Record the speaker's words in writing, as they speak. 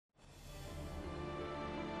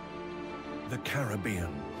The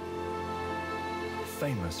Caribbean,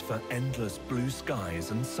 famous for endless blue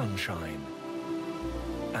skies and sunshine,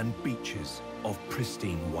 and beaches of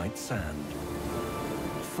pristine white sand,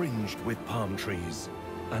 fringed with palm trees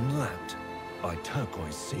and lapped by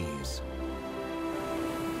turquoise seas.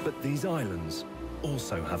 But these islands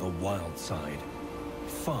also have a wild side,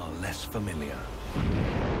 far less familiar.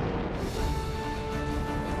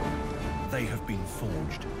 They have been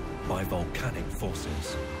forged by volcanic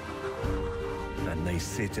forces, and they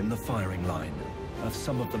sit in the firing line of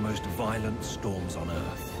some of the most violent storms on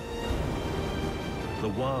Earth. The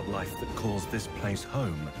wildlife that calls this place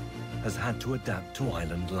home has had to adapt to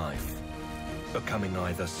island life, becoming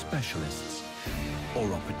either specialists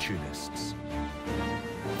or opportunists.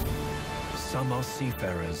 Some are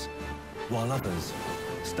seafarers, while others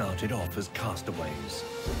started off as castaways.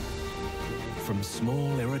 From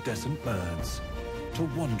small iridescent birds to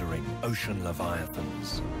wandering ocean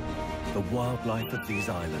leviathans, the wildlife of these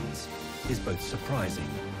islands is both surprising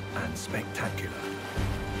and spectacular.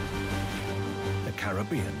 The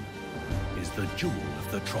Caribbean is the jewel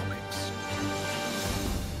of the tropics.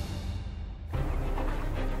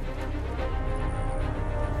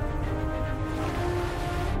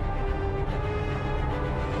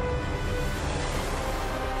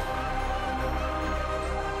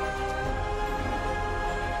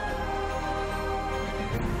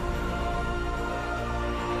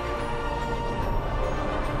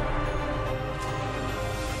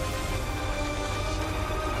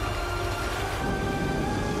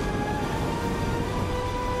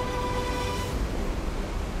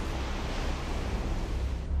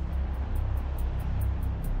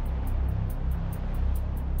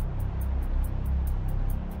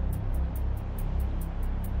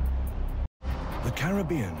 The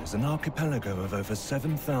Caribbean is an archipelago of over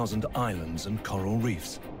 7,000 islands and coral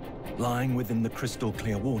reefs, lying within the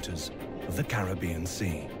crystal-clear waters of the Caribbean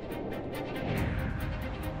Sea.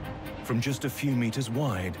 From just a few meters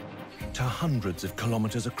wide to hundreds of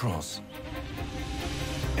kilometers across,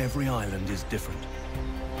 every island is different,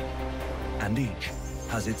 and each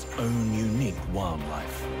has its own unique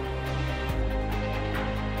wildlife.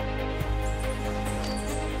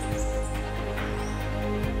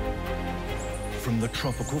 From the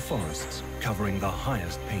tropical forests covering the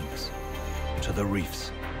highest peaks, to the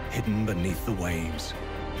reefs hidden beneath the waves,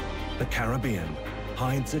 the Caribbean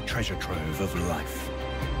hides a treasure trove of life.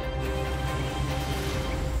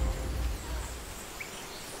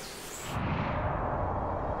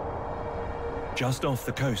 Just off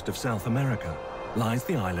the coast of South America lies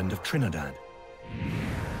the island of Trinidad,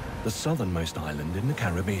 the southernmost island in the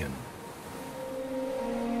Caribbean.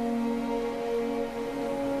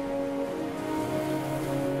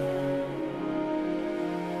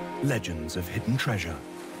 Legends of hidden treasure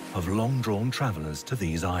have long drawn travelers to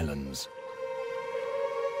these islands.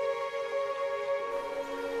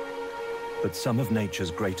 But some of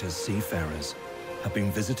nature's greatest seafarers have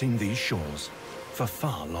been visiting these shores for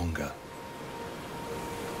far longer.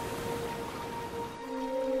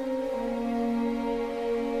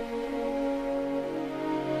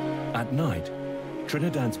 At night,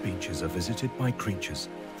 Trinidad's beaches are visited by creatures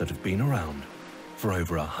that have been around for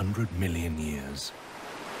over 100 million years.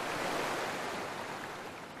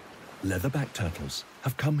 Leatherback turtles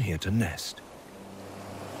have come here to nest.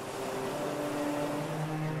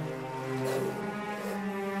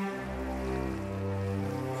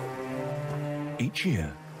 Each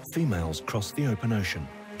year, females cross the open ocean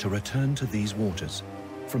to return to these waters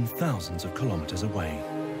from thousands of kilometers away.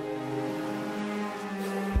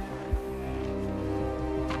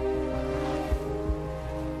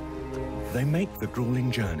 They make the grueling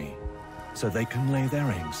journey so they can lay their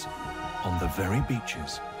eggs on the very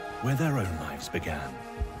beaches where their own lives began.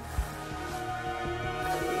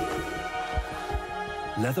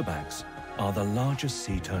 Leatherbacks are the largest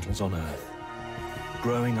sea turtles on Earth,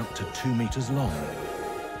 growing up to 2 meters long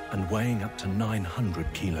and weighing up to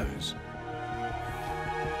 900 kilos.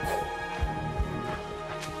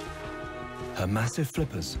 Her massive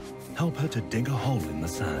flippers help her to dig a hole in the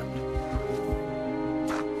sand.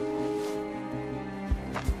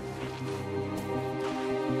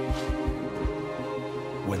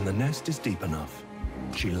 When the nest is deep enough,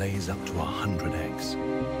 she lays up to 100 eggs.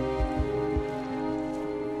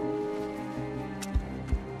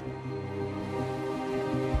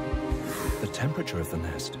 The temperature of the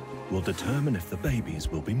nest will determine if the babies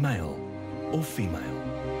will be male or female.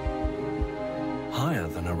 Higher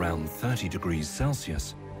than around 30 degrees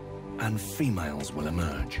Celsius, and females will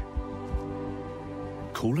emerge.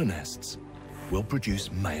 Cooler nests will produce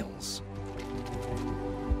males.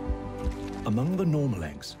 Among the normal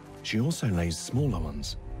eggs, she also lays smaller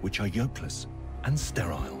ones which are yolkless and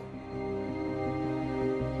sterile.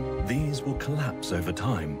 These will collapse over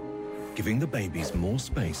time, giving the babies more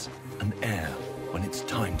space and air when it's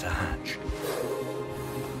time to hatch.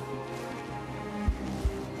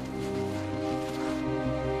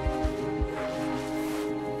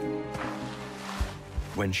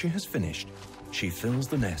 When she has finished, she fills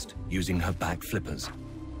the nest using her back flippers,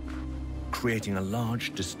 creating a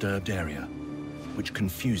large disturbed area, which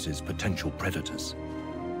confuses potential predators.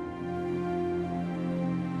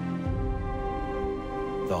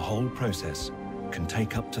 The whole process can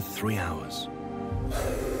take up to 3 hours.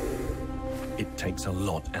 It takes a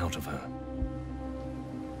lot out of her.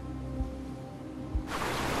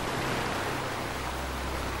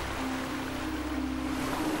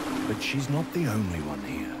 But she's not the only one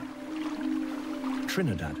here.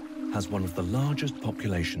 Trinidad has one of the largest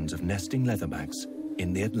populations of nesting leatherbacks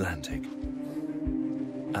in the Atlantic.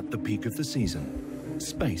 At the peak of the season,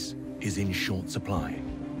 space is in short supply.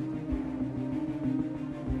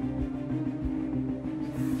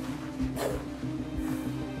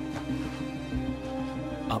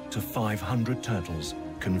 Up to 500 turtles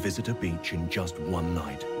can visit a beach in just one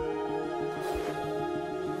night.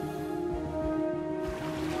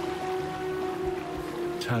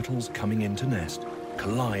 Turtles coming in to nest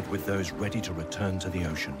collide with those ready to return to the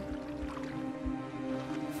ocean.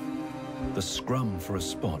 The scrum for a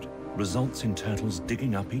spot results in turtles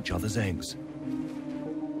digging up each other's eggs.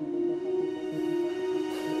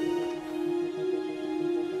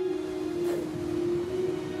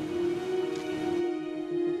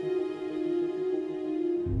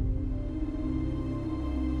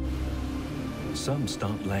 Some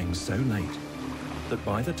start laying so late that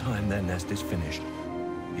by the time their nest is finished,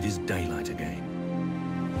 it is daylight again.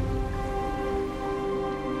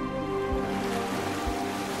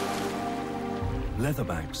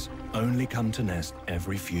 Leatherbacks only come to nest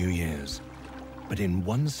every few years, but in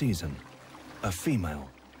one season, a female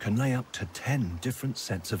can lay up to 10 different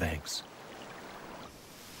sets of eggs.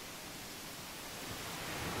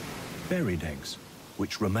 Buried eggs,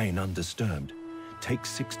 which remain undisturbed, take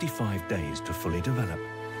 65 days to fully develop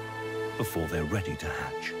before they're ready to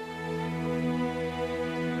hatch.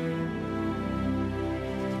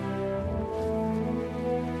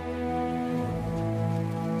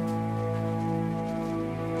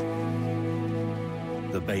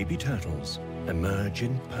 The baby turtles emerge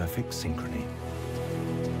in perfect synchrony.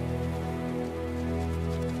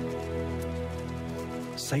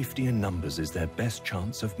 Safety in numbers is their best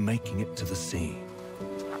chance of making it to the sea,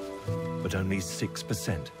 but only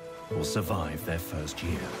 6% will survive their first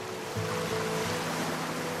year.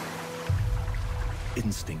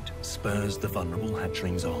 Instinct spurs the vulnerable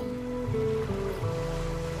hatchlings on.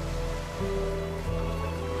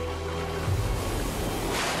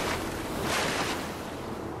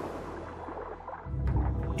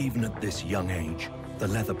 Even at this young age, the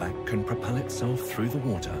leatherback can propel itself through the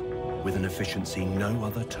water with an efficiency no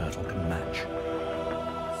other turtle can match.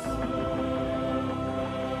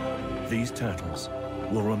 These turtles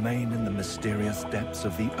will remain in the mysterious depths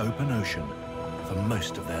of the open ocean for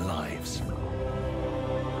most of their lives.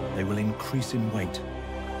 They will increase in weight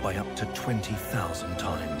by up to 20,000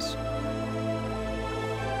 times.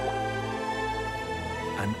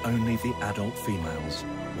 And only the adult females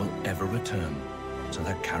will ever return to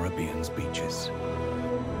the Caribbean's beaches.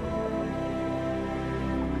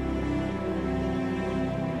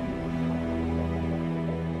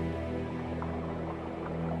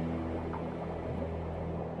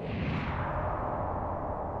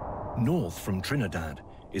 North from Trinidad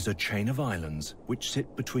is a chain of islands which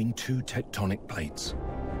sit between two tectonic plates.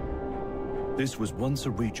 This was once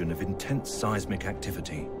a region of intense seismic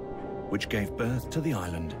activity, which gave birth to the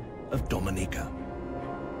island of Dominica.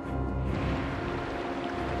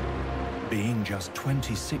 Being just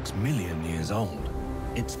 26 million years old,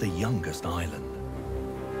 it's the youngest island.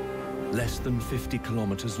 Less than 50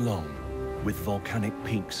 kilometers long, with volcanic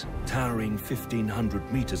peaks towering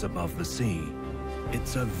 1,500 meters above the sea,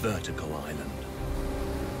 it's a vertical island.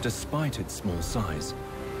 Despite its small size,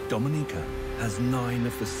 Dominica has 9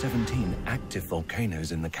 of the 17 active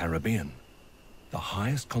volcanoes in the Caribbean, the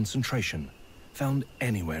highest concentration found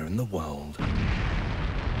anywhere in the world.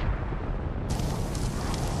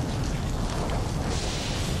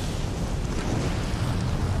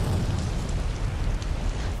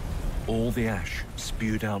 All the ash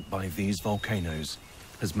spewed out by these volcanoes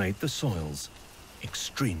has made the soils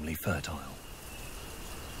extremely fertile.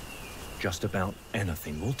 Just about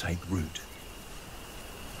anything will take root.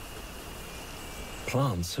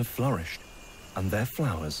 Plants have flourished, and their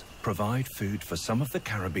flowers provide food for some of the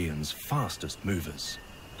Caribbean's fastest movers.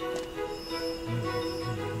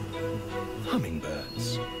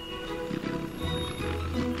 hummingbirds.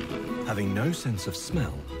 Having no sense of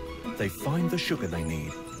smell, they find the sugar they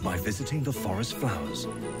need by visiting the forest flowers,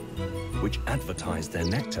 which advertise their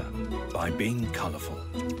nectar by being colourful.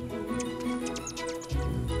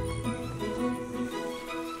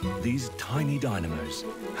 These tiny dynamos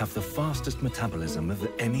have the fastest metabolism of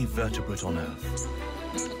any vertebrate on Earth.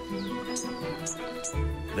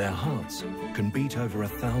 Their hearts can beat over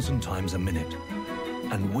 1,000 times a minute,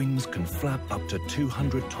 and wings can flap up to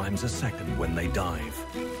 200 times a second when they dive.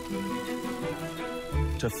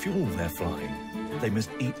 To fuel their flying, they must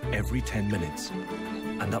eat every 10 minutes,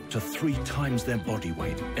 and up to 3 times their body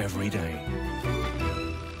weight every day.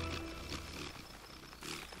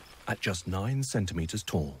 At just 9 centimeters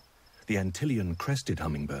tall, the Antillean crested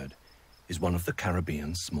hummingbird is one of the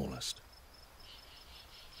Caribbean's smallest.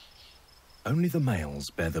 Only the males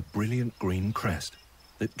bear the brilliant green crest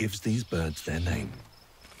that gives these birds their name.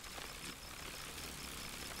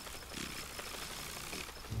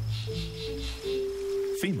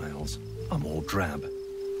 Females are more drab,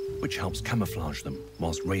 which helps camouflage them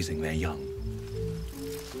whilst raising their young.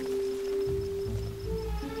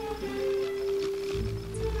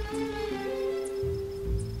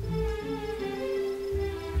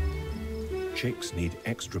 Chicks need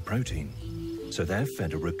extra protein, so they're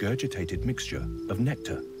fed a regurgitated mixture of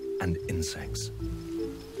nectar and insects.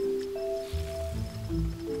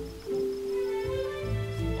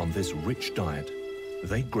 On this rich diet,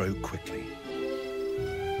 they grow quickly.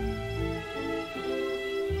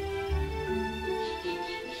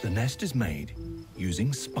 The nest is made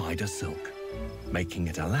using spider silk, making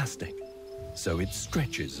it elastic, so it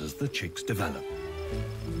stretches as the chicks develop.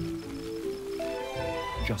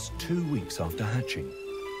 Just 2 weeks after hatching,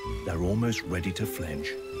 they're almost ready to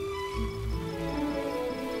fledge.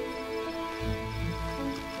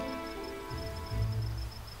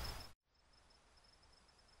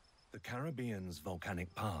 The Caribbean's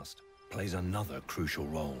volcanic past plays another crucial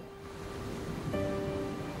role.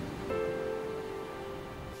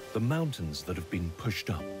 The mountains that have been pushed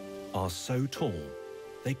up are so tall,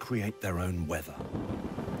 they create their own weather.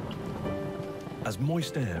 As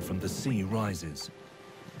moist air from the sea rises,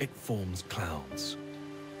 it forms clouds.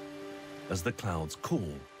 As the clouds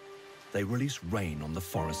cool, they release rain on the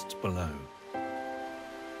forests below.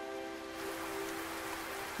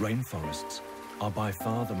 Rainforests are by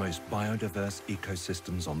far the most biodiverse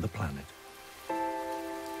ecosystems on the planet.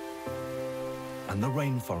 And the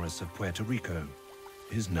rainforests of Puerto Rico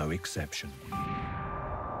is no exception.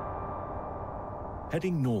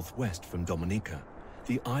 Heading northwest from Dominica,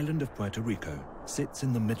 the island of Puerto Rico sits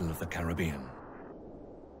in the middle of the Caribbean.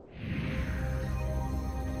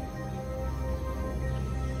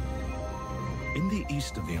 In the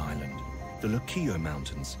east of the island, the Luquillo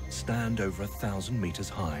Mountains stand over 1,000 meters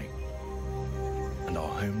high and are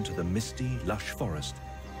home to the misty, lush forest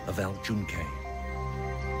of El Yunque.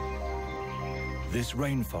 This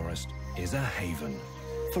rainforest is a haven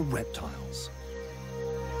for reptiles.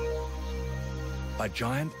 A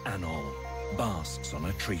giant anole basks on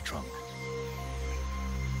a tree trunk.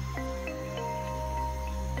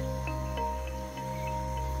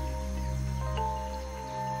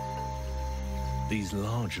 These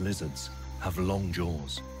large lizards have long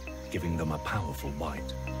jaws, giving them a powerful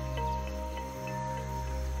bite.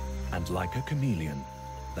 And like a chameleon,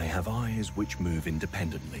 they have eyes which move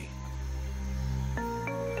independently.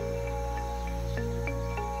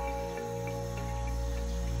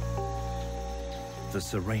 The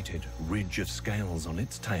serrated ridge of scales on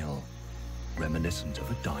its tail, reminiscent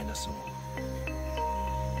of a dinosaur.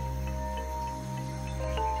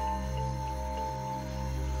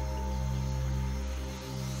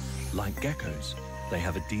 Like geckos, they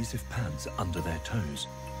have adhesive pads under their toes,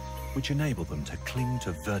 which enable them to cling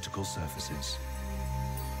to vertical surfaces.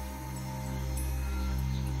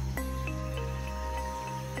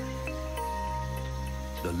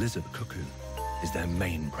 The lizard cuckoo is their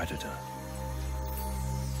main predator.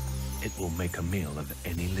 It will make a meal of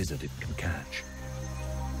any lizard it can catch.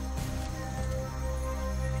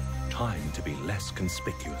 Time to be less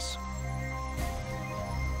conspicuous.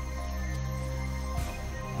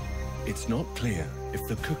 It's not clear if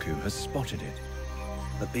the cuckoo has spotted it,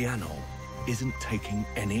 but the anole isn't taking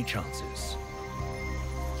any chances.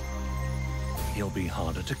 He'll be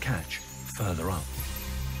harder to catch further up.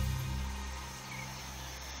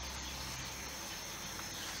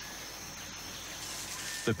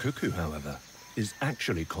 The cuckoo, however, is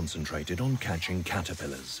actually concentrated on catching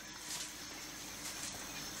caterpillars.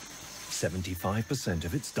 75%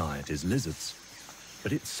 of its diet is lizards,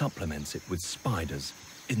 but it supplements it with spiders,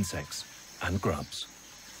 insects, and grubs.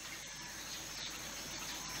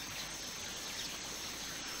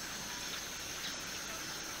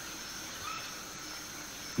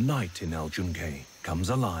 Night in El Junque comes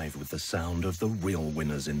alive with the sound of the real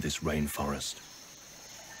winners in this rainforest.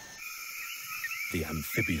 The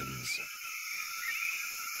amphibians.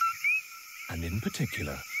 And in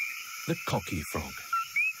particular, the cocky frog.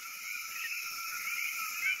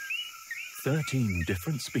 13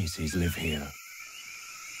 different species live here.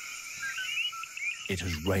 It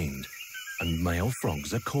has rained, and male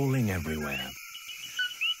frogs are calling everywhere.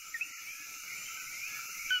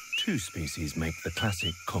 2 species make the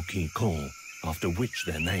classic cocky call, after which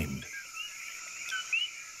they're named.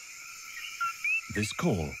 This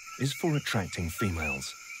call is for attracting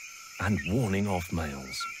females and warning off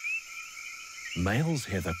males. Males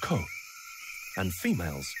hear the ko, and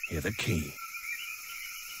females hear the ki.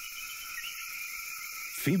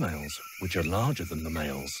 Females, which are larger than the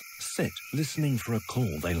males, sit listening for a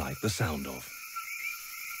call they like the sound of.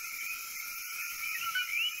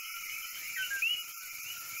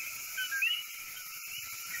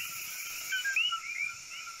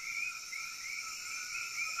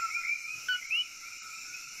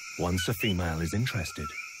 Once a female is interested,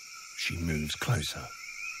 she moves closer.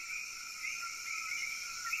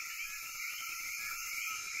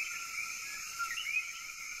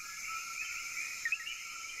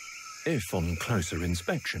 If on closer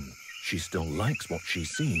inspection, she still likes what she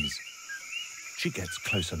sees, she gets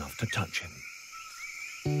close enough to touch him.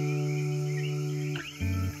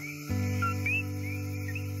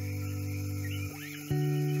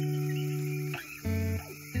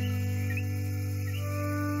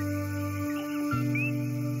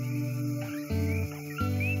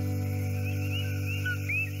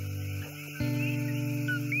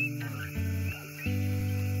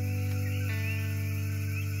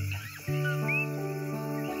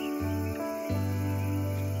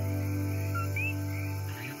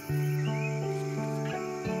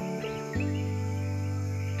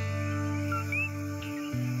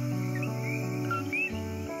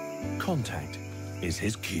 Contact is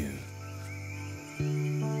his cue.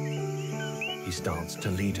 He starts to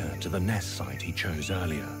lead her to the nest site he chose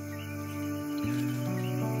earlier.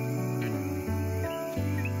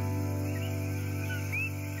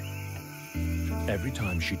 Every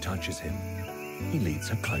time she touches him, he leads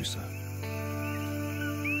her closer.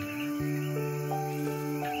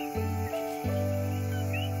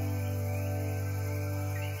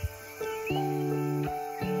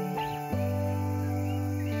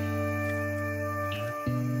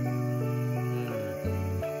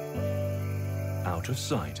 Out of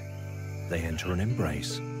sight, they enter an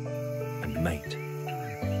embrace and mate.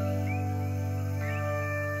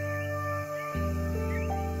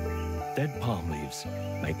 Dead palm leaves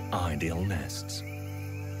make ideal nests.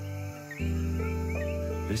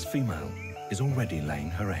 This female is already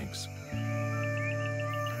laying her eggs.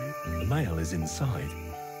 The male is inside,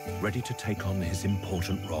 ready to take on his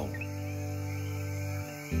important role.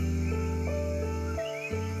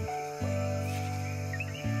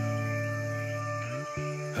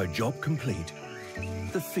 Her job complete,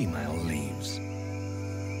 the female leaves.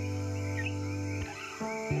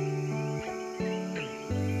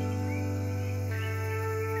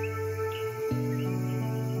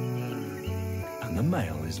 And the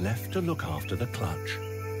male is left to look after the clutch.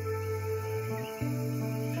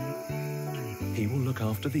 He will look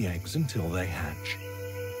after the eggs until they hatch.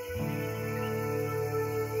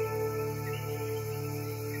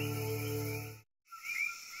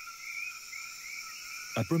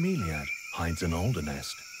 A bromeliad hides an older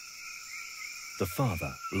nest. The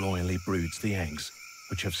father loyally broods the eggs,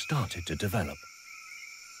 which have started to develop.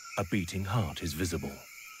 A beating heart is visible.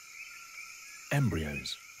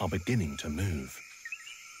 Embryos are beginning to move.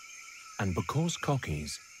 And because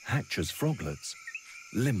cockies hatch as froglets,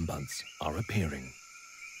 limb buds are appearing.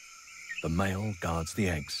 The male guards the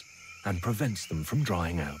eggs and prevents them from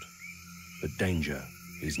drying out. But danger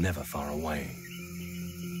is never far away.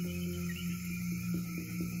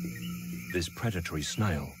 This predatory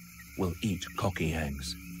snail will eat cocky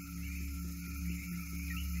eggs.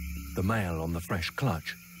 The male on the fresh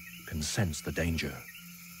clutch can sense the danger.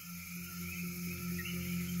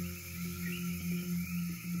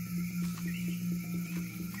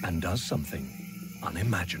 And does something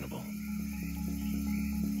unimaginable.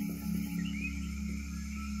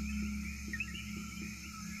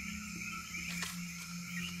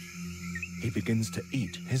 He begins to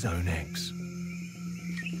eat his own eggs.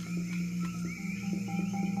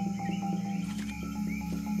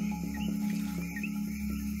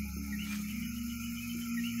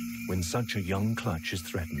 When such a young clutch is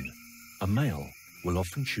threatened, a male will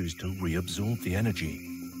often choose to reabsorb the energy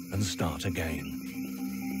and start again.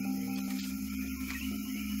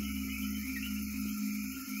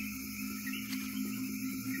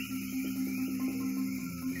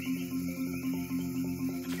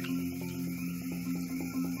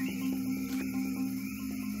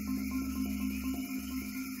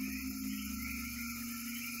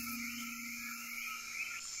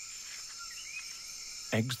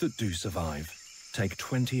 Eggs that do survive take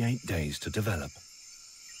 28 days to develop.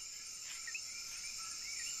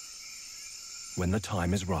 When the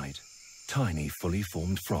time is right, tiny, fully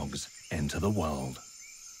formed frogs enter the world.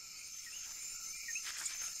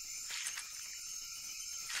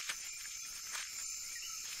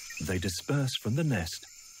 They disperse from the nest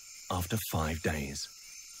after 5 days.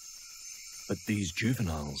 But these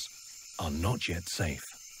juveniles are not yet safe.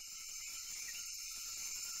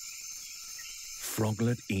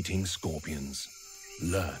 Froglet-eating scorpions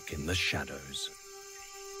lurk in the shadows.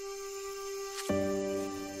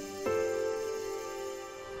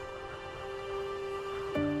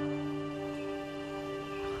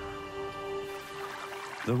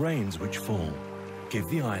 The rains which fall give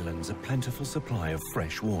the islands a plentiful supply of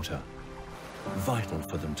fresh water, vital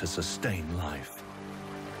for them to sustain life.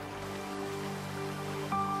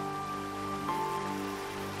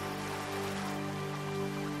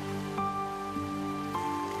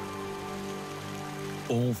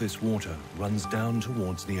 All this water runs down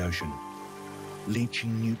towards the ocean,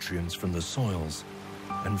 leaching nutrients from the soils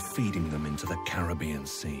and feeding them into the Caribbean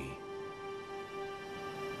Sea.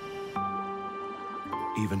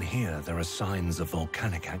 Even here, there are signs of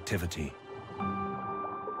volcanic activity.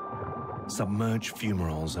 Submerged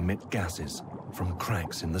fumaroles emit gases from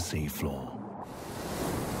cracks in the sea floor.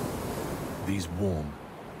 These warm,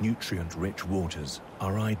 nutrient-rich waters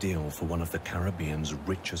are ideal for one of the Caribbean's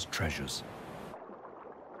richest treasures.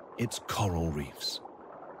 Its coral reefs.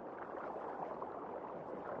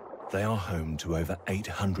 They are home to over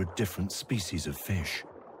 800 different species of fish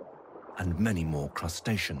and many more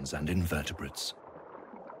crustaceans and invertebrates.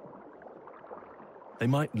 They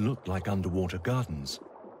might look like underwater gardens,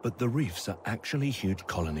 but the reefs are actually huge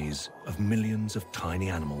colonies of millions of tiny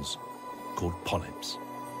animals called polyps.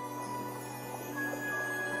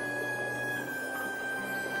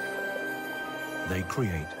 They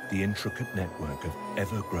create the intricate network of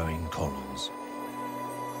ever-growing corals.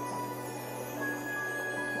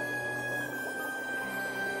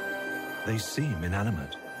 They seem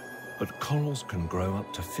inanimate, but corals can grow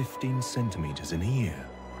up to 15 centimeters in a year.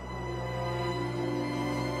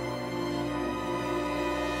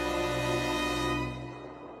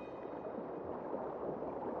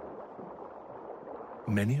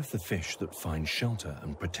 Many of the fish that find shelter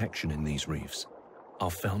and protection in these reefs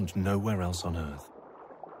are found nowhere else on Earth.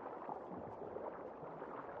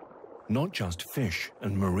 Not just fish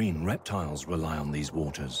and marine reptiles rely on these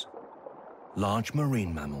waters. Large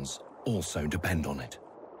marine mammals also depend on it.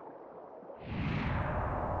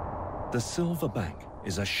 The Silverback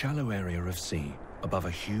is a shallow area of sea above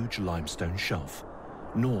a huge limestone shelf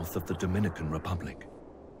north of the Dominican Republic.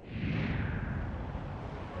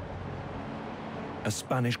 A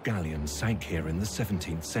Spanish galleon sank here in the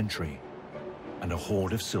 17th century, and a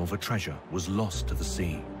hoard of silver treasure was lost to the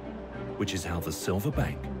sea, which is how the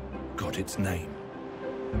Silverback got its name.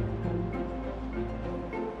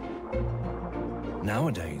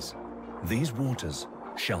 Nowadays, these waters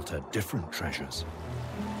shelter different treasures.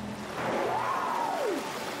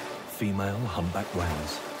 Female humpback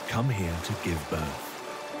whales come here to give birth.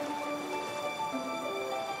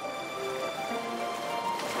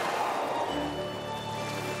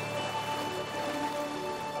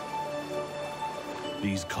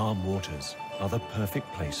 These calm waters are the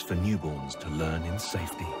perfect place for newborns to learn in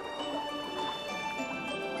safety.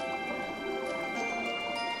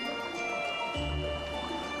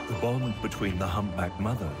 The bond between the humpback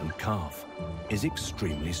mother and calf is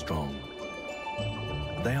extremely strong.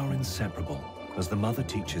 They are inseparable as the mother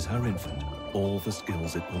teaches her infant all the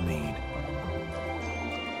skills it will need.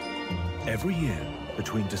 Every year,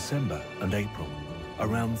 between December and April,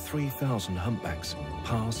 around 3,000 humpbacks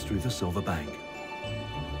pass through the Silverback.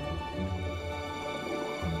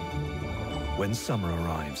 When summer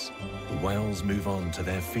arrives, the whales move on to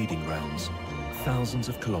their feeding grounds thousands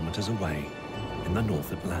of kilometers away in the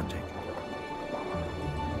North Atlantic.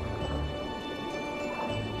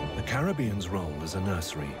 The Caribbean's role as a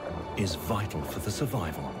nursery is vital for the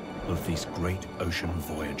survival of these great ocean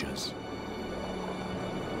voyagers.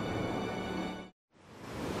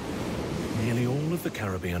 Nearly all of the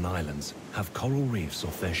Caribbean islands have coral reefs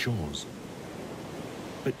off their shores,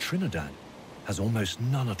 but Trinidad has almost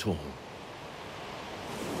none at all.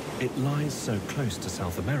 It lies so close to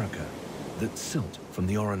South America that silt from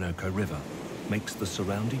the Orinoco River makes the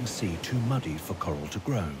surrounding sea too muddy for coral to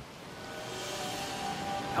grow.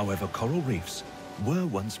 However, coral reefs were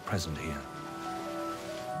once present here.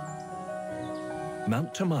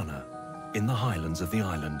 Mount Tamana, in the highlands of the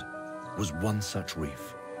island, was one such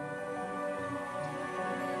reef.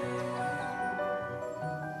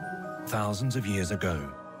 Thousands of years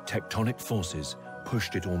ago, tectonic forces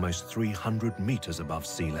pushed it almost 300 meters above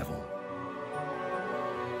sea level.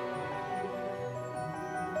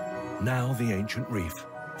 Now the ancient reef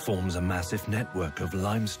forms a massive network of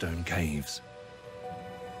limestone caves.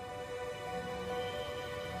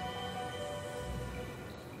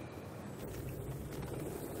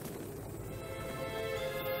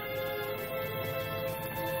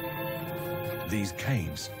 These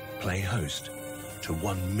caves play host to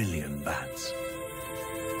 1 million bats.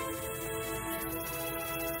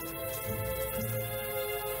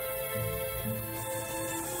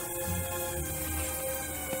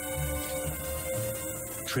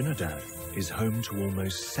 Trinidad is home to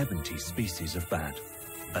almost 70 species of bat,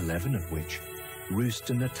 11 of which roost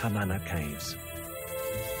in the Tamana caves.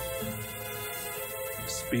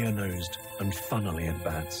 Spear-nosed and funnel-eared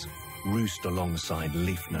bats roost alongside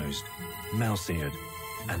leaf-nosed, mouse-eared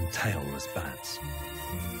and tailless bats.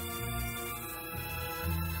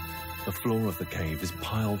 The floor of the cave is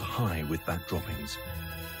piled high with bat droppings,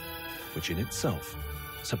 which in itself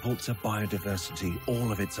supports a biodiversity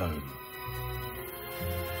all of its own.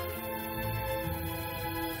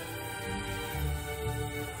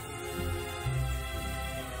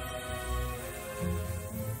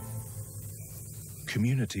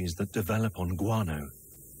 Communities that develop on guano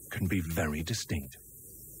can be very distinct.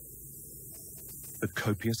 The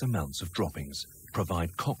copious amounts of droppings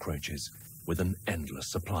provide cockroaches with an endless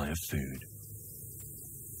supply of food,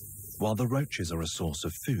 while the roaches are a source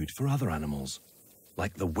of food for other animals,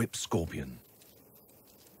 like the whip scorpion.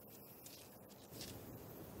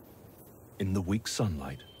 In the weak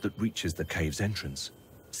sunlight that reaches the cave's entrance,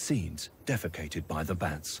 seeds defecated by the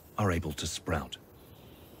bats are able to sprout.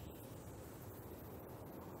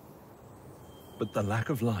 But the lack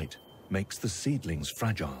of light makes the seedlings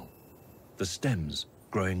fragile, the stems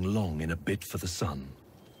growing long in a bid for the sun.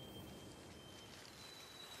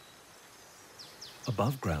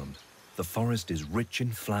 Above ground, the forest is rich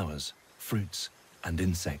in flowers, fruits, and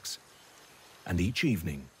insects. And each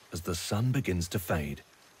evening, as the sun begins to fade,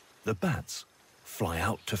 the bats fly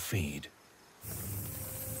out to feed.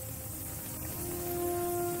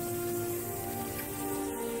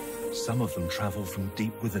 Some of them travel from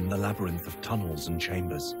deep within the labyrinth of tunnels and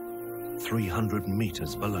chambers, 300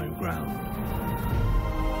 meters below ground.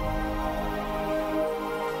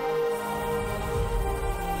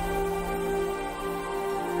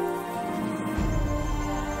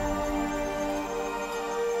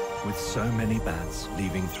 With so many bats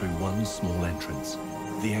leaving through one small entrance,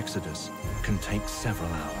 the exodus can take several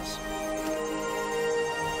hours.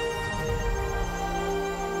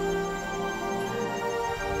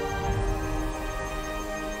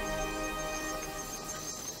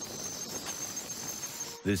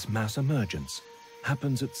 This mass emergence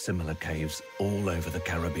happens at similar caves all over the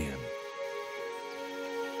Caribbean.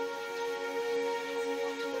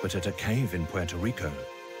 But at a cave in Puerto Rico,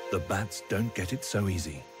 the bats don't get it so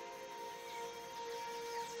easy.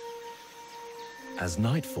 As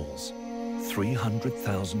night falls,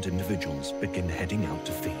 300,000 individuals begin heading out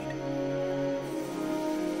to feed.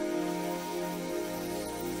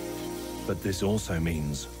 But this also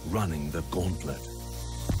means running the gauntlet.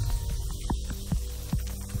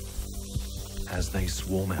 As they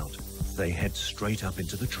swarm out, they head straight up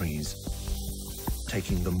into the trees,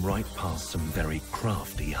 taking them right past some very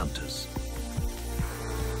crafty hunters.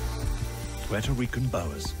 Puerto Rican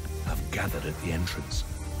boas have gathered at the entrance.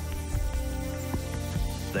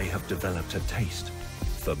 They have developed a taste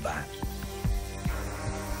for bat.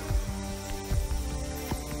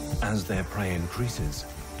 As their prey increases,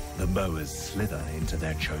 the boas slither into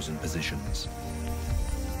their chosen positions.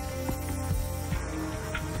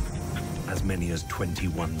 As many as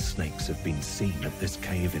 21 snakes have been seen at this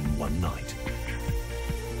cave in one night.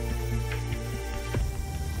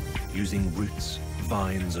 Using roots,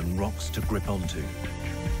 vines and rocks to grip onto,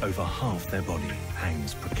 over half their body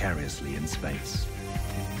hangs precariously in space.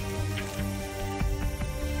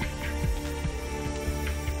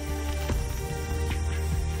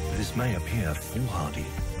 This may appear foolhardy,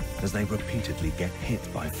 as they repeatedly get hit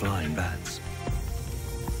by flying bats.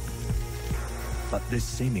 But this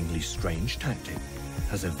seemingly strange tactic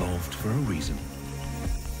has evolved for a reason.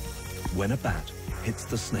 When a bat hits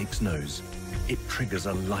the snake's nose, it triggers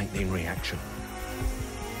a lightning reaction.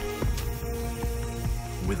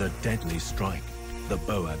 With a deadly strike, the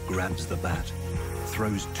boa grabs the bat,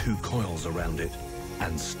 throws 2 coils around it,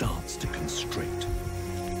 and starts to constrict.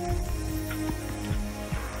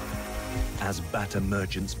 As bat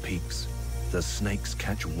emergence peaks, the snakes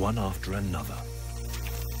catch one after another.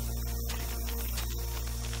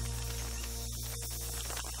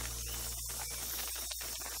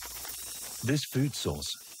 This food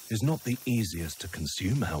source is not the easiest to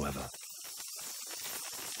consume, however.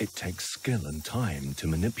 It takes skill and time to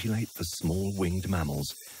manipulate the small winged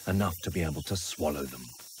mammals enough to be able to swallow them.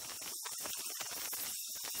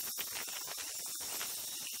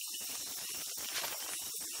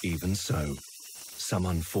 Even so, some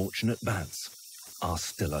unfortunate bats are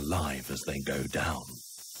still alive as they go down.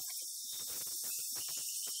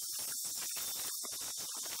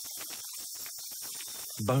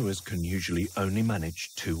 Boas can usually only manage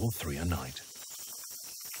 2 or 3 a night.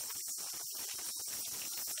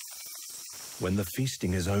 When the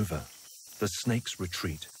feasting is over, the snakes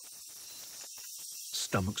retreat,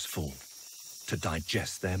 stomachs full, to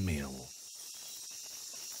digest their meal.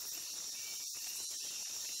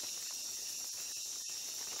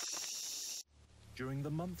 During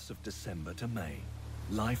the months of December to May,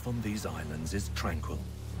 life on these islands is tranquil.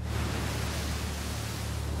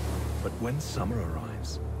 But when summer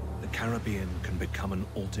arrives, the Caribbean can become an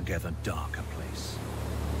altogether darker place.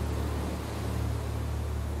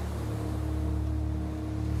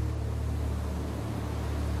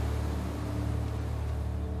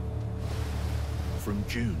 From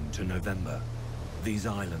June to November, these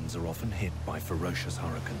islands are often hit by ferocious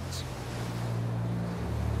hurricanes.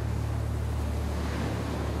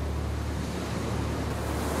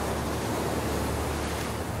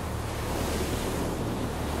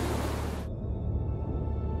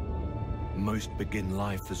 Most begin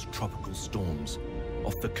life as tropical storms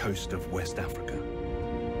off the coast of West Africa.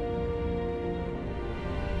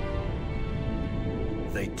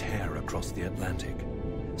 They tear across the Atlantic,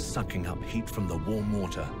 sucking up heat from the warm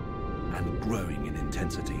water and growing in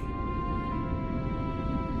intensity.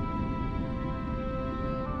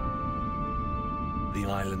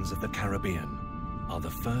 The islands of the Caribbean are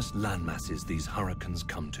the first landmasses these hurricanes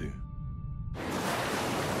come to.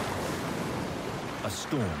 A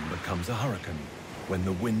storm becomes a hurricane when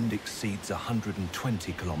the wind exceeds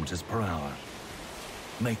 120 kilometers per hour,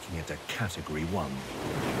 making it a Category 1.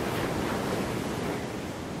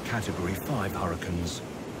 Category 5 hurricanes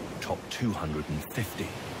top 250.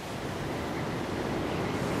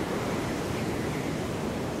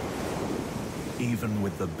 Even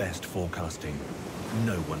with the best forecasting,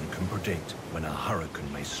 no one can predict when a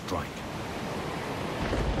hurricane may strike.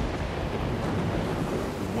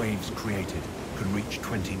 The waves created can reach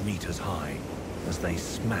 20 meters high as they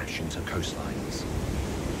smash into coastlines.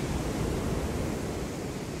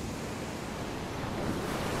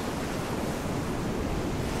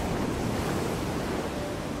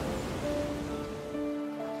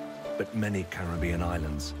 But many Caribbean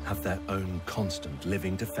islands have their own constant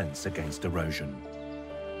living defense against erosion.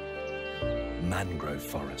 Mangrove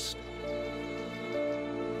forest.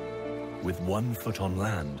 With 1 foot on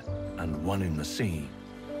land and 1 in the sea,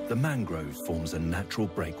 the mangrove forms a natural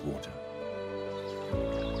breakwater.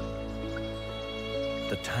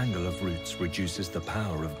 The tangle of roots reduces the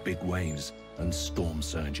power of big waves and storm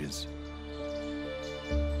surges.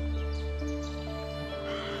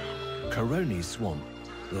 Coroni Swamp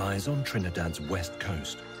lies on Trinidad's west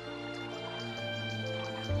coast.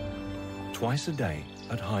 Twice a day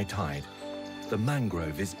at high tide, the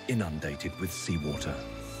mangrove is inundated with seawater.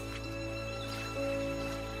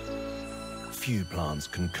 Few plants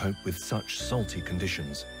can cope with such salty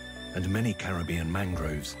conditions, and many Caribbean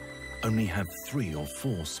mangroves only have 3 or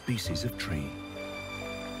 4 species of tree.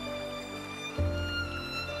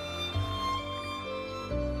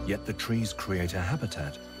 Yet the trees create a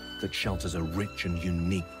habitat that shelters a rich and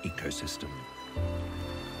unique ecosystem.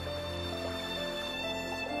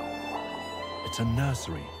 It's a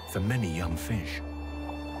nursery for many young fish.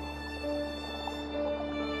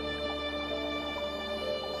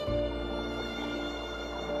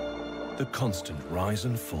 The constant rise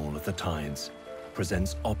and fall of the tides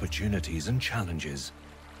presents opportunities and challenges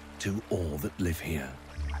to all that live here.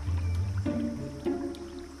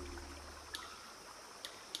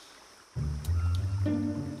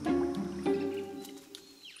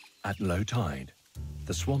 At low tide,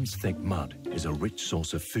 the swamp's thick mud is a rich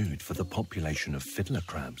source of food for the population of fiddler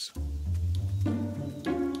crabs.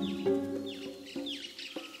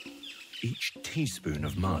 Each teaspoon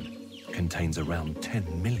of mud contains around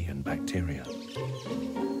 10 million bacteria.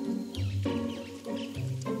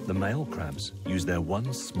 The male crabs use their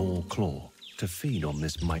one small claw to feed on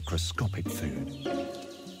this microscopic food.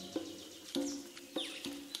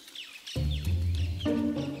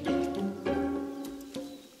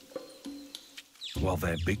 While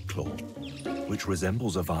their big claw, which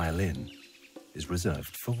resembles a violin, is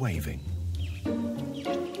reserved for waving.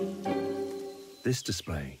 This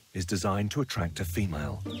display is designed to attract a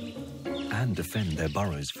female and defend their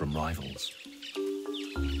burrows from rivals.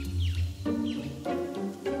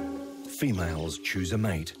 females choose a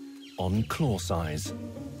mate on claw size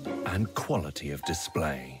and quality of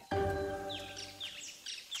display.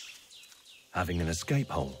 Having an escape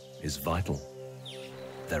hole is vital.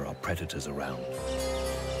 There are predators around.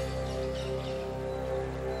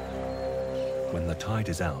 When the tide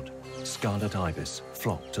is out, scarlet ibis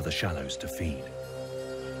flock to the shallows to feed.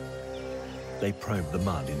 They probe the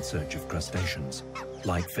mud in search of crustaceans,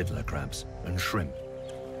 like fiddler crabs and shrimp,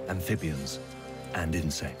 amphibians and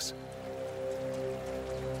insects.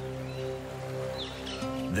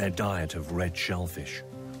 Their diet of red shellfish,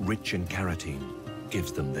 rich in carotene,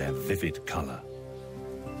 gives them their vivid color.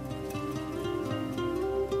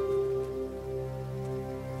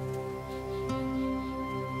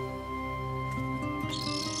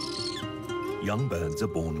 Young birds are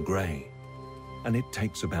born grey, and it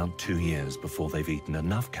takes about 2 years before they've eaten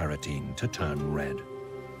enough carotene to turn red.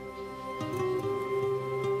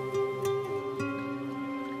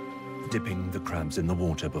 Dipping the crabs in the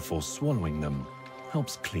water before swallowing them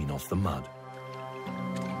helps clean off the mud.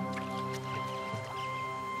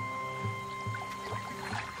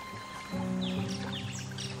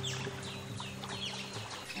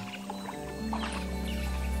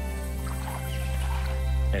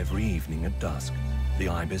 Every evening at dusk, the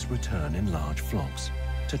ibis return in large flocks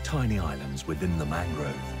to tiny islands within the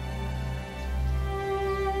mangrove.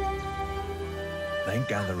 They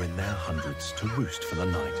gather in their hundreds to roost for the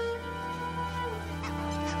night.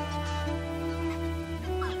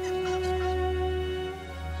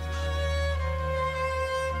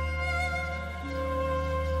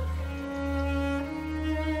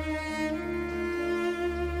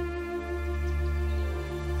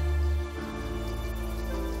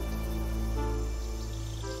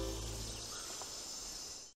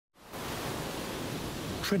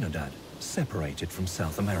 Trinidad separated from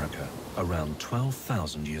South America around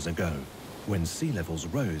 12,000 years ago, when sea levels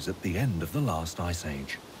rose at the end of the last ice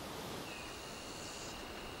age.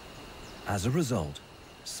 As a result,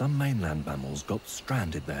 some mainland mammals got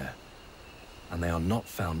stranded there, and they are not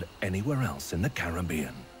found anywhere else in the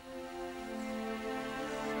Caribbean.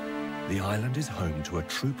 The island is home to a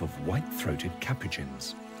troop of white-throated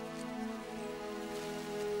capuchins.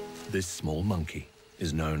 This small monkey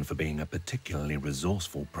is known for being a particularly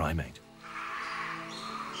resourceful primate.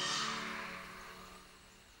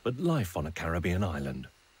 But life on a Caribbean island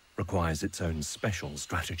requires its own special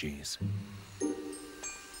strategies.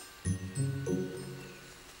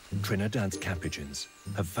 Trinidad's capuchins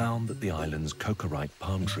have found that the island's coca-ripe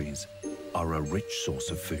palm trees are a rich source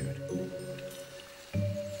of food.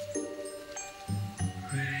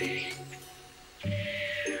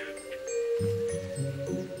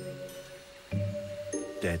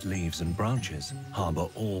 Dead leaves and branches harbor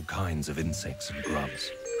all kinds of insects and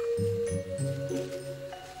grubs.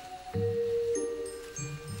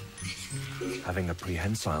 Having a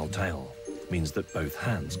prehensile tail means that both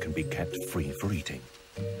hands can be kept free for eating.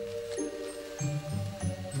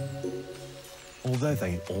 Although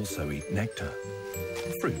they also eat nectar,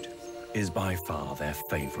 fruit is by far their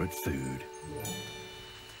favorite food.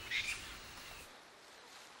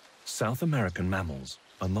 South American mammals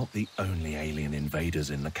are not the only alien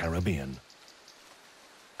invaders in the Caribbean.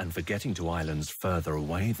 And for getting to islands further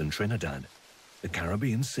away than Trinidad, the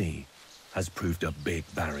Caribbean Sea has proved a big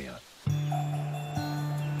barrier.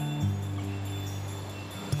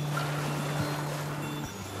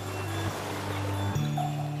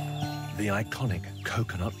 The iconic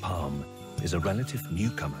coconut palm is a relative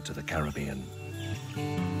newcomer to the Caribbean.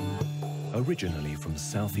 Originally from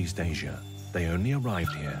Southeast Asia, they only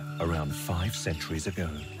arrived here around 5 centuries ago.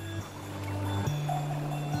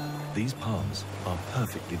 These palms are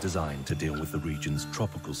perfectly designed to deal with the region's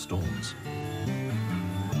tropical storms.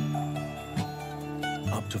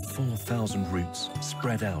 Up to 4,000 roots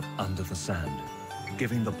spread out under the sand,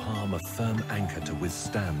 giving the palm a firm anchor to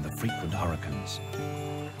withstand the frequent hurricanes.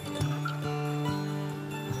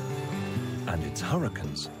 And it's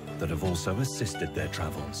hurricanes that have also assisted their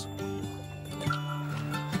travels.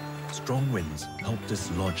 Strong winds help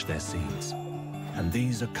dislodge their seeds, and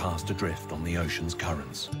these are cast adrift on the ocean's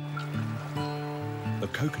currents. The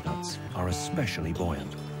coconuts are especially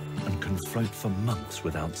buoyant and can float for months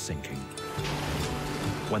without sinking.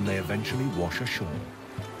 When they eventually wash ashore,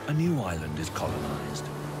 a new island is colonized.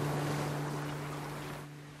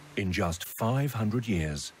 In just 500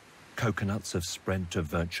 years, coconuts have spread to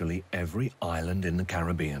virtually every island in the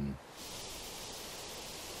Caribbean.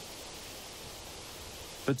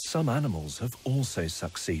 But some animals have also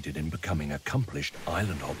succeeded in becoming accomplished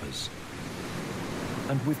island hoppers,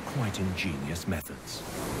 and with quite ingenious methods.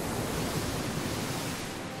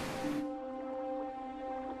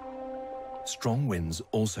 strong winds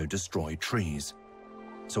also destroy trees.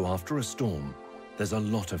 So after a storm, there's a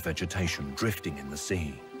lot of vegetation drifting in the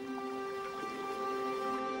sea.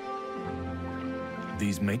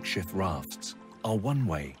 These makeshift rafts are one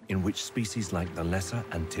way in which species like the lesser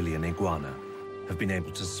Antillean iguana have been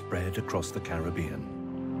able to spread across the Caribbean.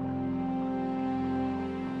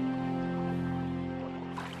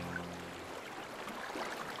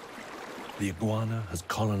 The iguana has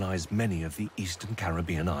colonized many of the eastern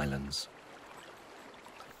Caribbean islands,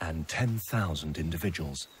 and 10,000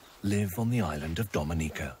 individuals live on the island of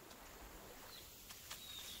Dominica.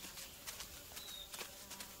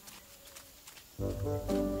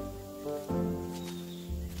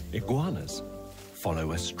 Iguanas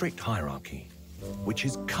follow a strict hierarchy, which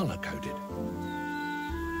is color-coded.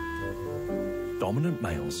 Dominant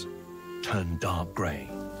males turn dark gray,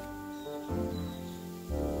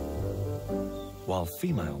 while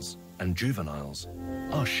females and juveniles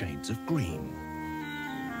are shades of green.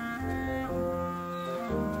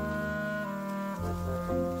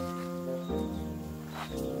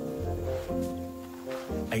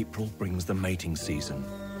 April brings the mating season,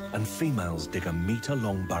 and females dig a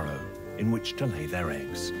meter-long burrow in which to lay their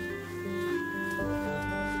eggs.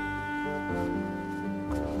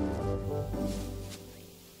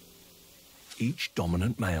 Each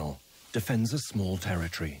dominant male defends a small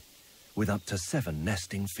territory with up to 7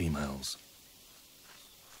 nesting females.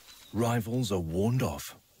 Rivals are warned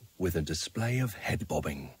off with a display of head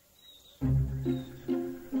bobbing.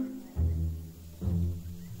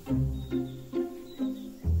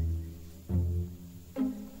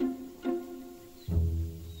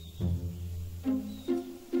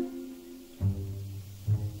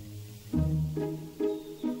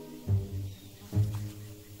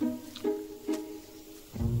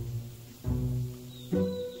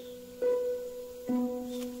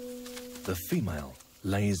 The female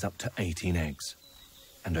lays up to 18 eggs,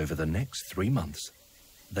 and over the next 3 months,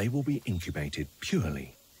 they will be incubated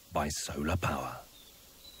purely by solar power.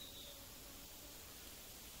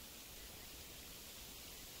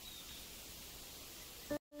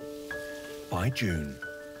 By June,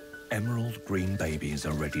 emerald green babies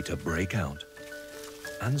are ready to break out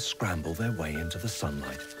and scramble their way into the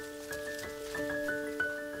sunlight.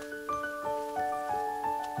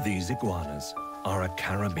 These iguanas are a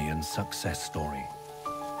Caribbean success story.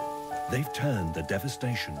 They've turned the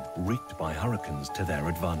devastation wreaked by hurricanes to their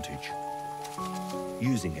advantage,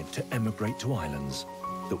 using it to emigrate to islands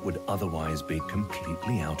that would otherwise be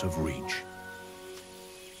completely out of reach.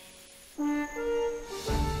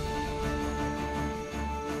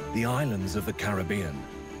 The islands of the Caribbean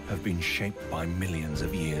have been shaped by millions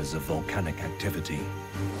of years of volcanic activity.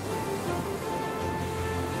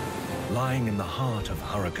 Lying in the heart of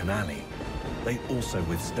Hurricane Alley, they also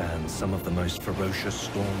withstand some of the most ferocious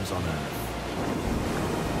storms on Earth.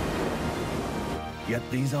 Yet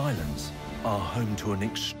these islands are home to an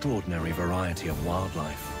extraordinary variety of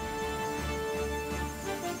wildlife.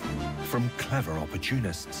 From clever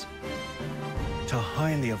opportunists to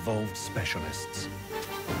highly evolved specialists,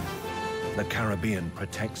 the Caribbean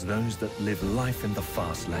protects those that live life in the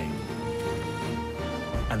fast lane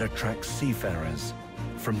and attracts seafarers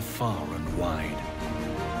from far and wide.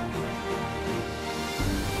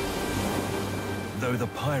 Though the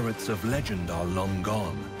pirates of legend are long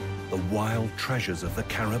gone, the wild treasures of the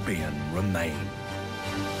Caribbean remain.